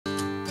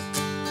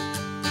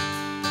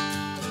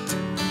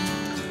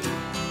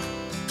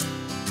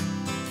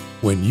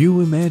When you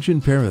imagine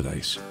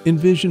paradise,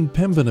 envision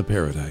Pembina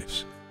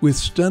Paradise. With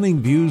stunning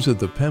views of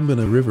the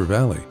Pembina River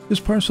Valley, this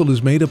parcel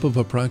is made up of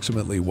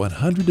approximately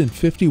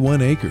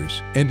 151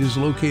 acres and is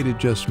located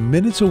just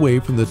minutes away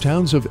from the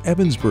towns of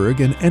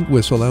Evansburg and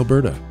Entwistle,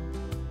 Alberta.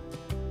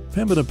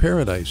 Pembina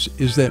Paradise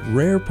is that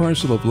rare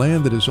parcel of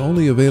land that is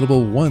only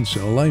available once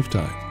in a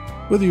lifetime.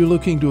 Whether you're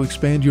looking to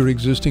expand your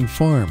existing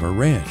farm or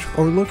ranch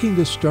or looking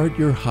to start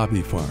your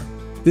hobby farm,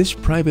 this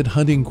private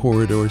hunting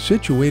corridor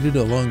situated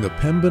along the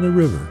Pembina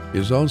River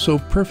is also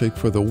perfect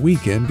for the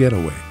weekend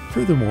getaway.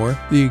 Furthermore,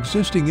 the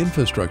existing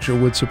infrastructure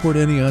would support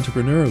any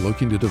entrepreneur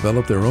looking to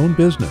develop their own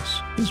business.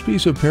 This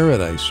piece of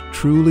paradise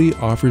truly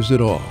offers it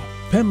all.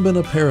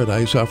 Pembina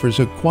Paradise offers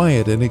a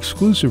quiet and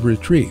exclusive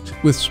retreat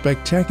with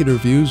spectacular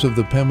views of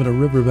the Pembina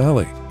River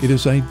Valley. It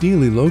is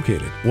ideally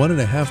located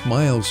 1.5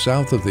 miles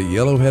south of the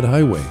Yellowhead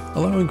Highway,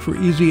 allowing for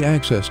easy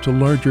access to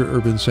larger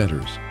urban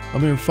centers. A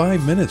mere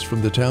 5 minutes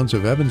from the towns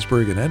of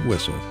Evansburg and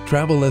Entwistle,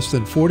 travel less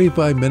than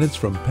 45 minutes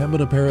from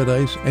Pembina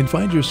Paradise and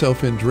find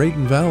yourself in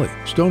Drayton Valley,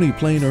 Stony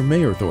Plain, or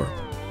Mayerthorpe.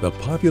 The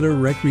popular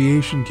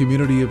recreation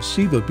community of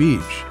Seva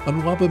Beach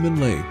on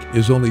Wabamun Lake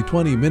is only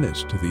 20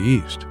 minutes to the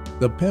east.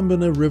 The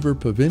Pembina River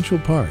Provincial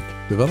Park,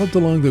 developed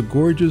along the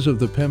gorges of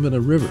the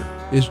Pembina River,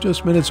 is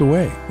just minutes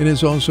away and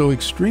is also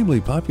extremely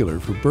popular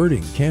for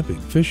birding, camping,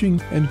 fishing,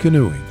 and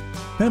canoeing.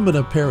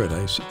 Pembina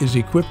Paradise is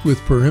equipped with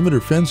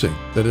perimeter fencing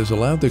that has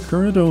allowed the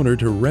current owner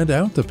to rent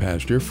out the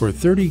pasture for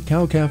 30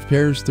 cow-calf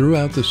pairs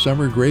throughout the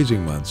summer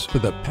grazing months for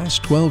the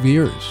past 12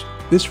 years.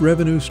 This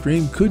revenue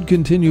stream could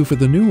continue for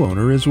the new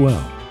owner as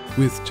well.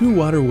 With 2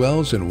 water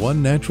wells and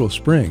 1 natural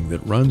spring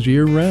that runs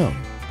year-round,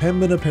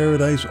 Pembina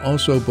Paradise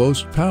also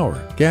boasts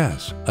power,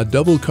 gas, a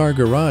double-car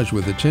garage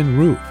with a tin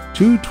roof,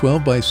 2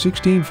 12 by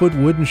 16-foot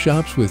wooden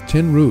shops with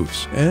tin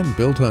roofs and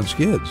built on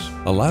skids,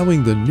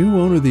 allowing the new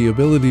owner the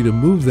ability to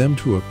move them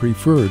to a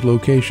preferred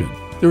location.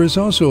 There is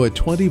also a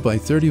 20 by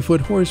 30-foot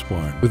horse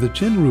barn with a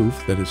tin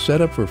roof that is set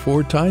up for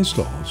 4 tie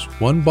stalls,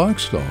 1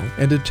 box stall,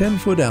 and a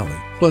 10-foot alley,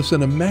 plus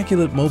an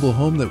immaculate mobile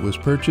home that was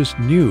purchased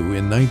new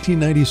in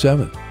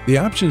 1997. The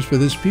options for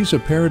this piece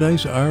of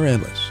paradise are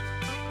endless.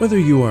 Whether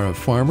you are a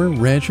farmer,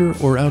 rancher,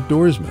 or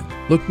outdoorsman,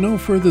 look no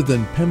further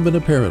than Pembina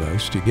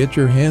Paradise to get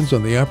your hands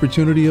on the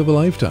opportunity of a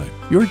lifetime.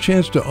 Your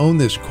chance to own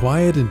this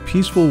quiet and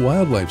peaceful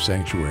wildlife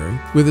sanctuary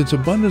with its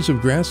abundance of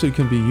grass that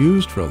can be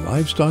used for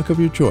livestock of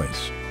your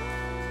choice.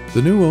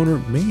 The new owner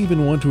may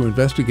even want to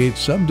investigate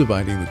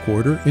subdividing the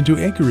corridor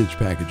into acreage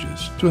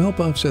packages to help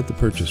offset the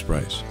purchase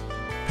price.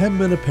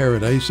 Pembina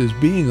Paradise is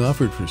being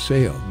offered for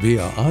sale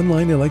via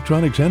online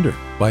electronic tender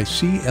by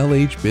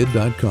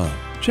CLHbid.com.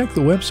 Check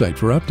the website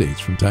for updates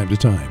from time to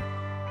time.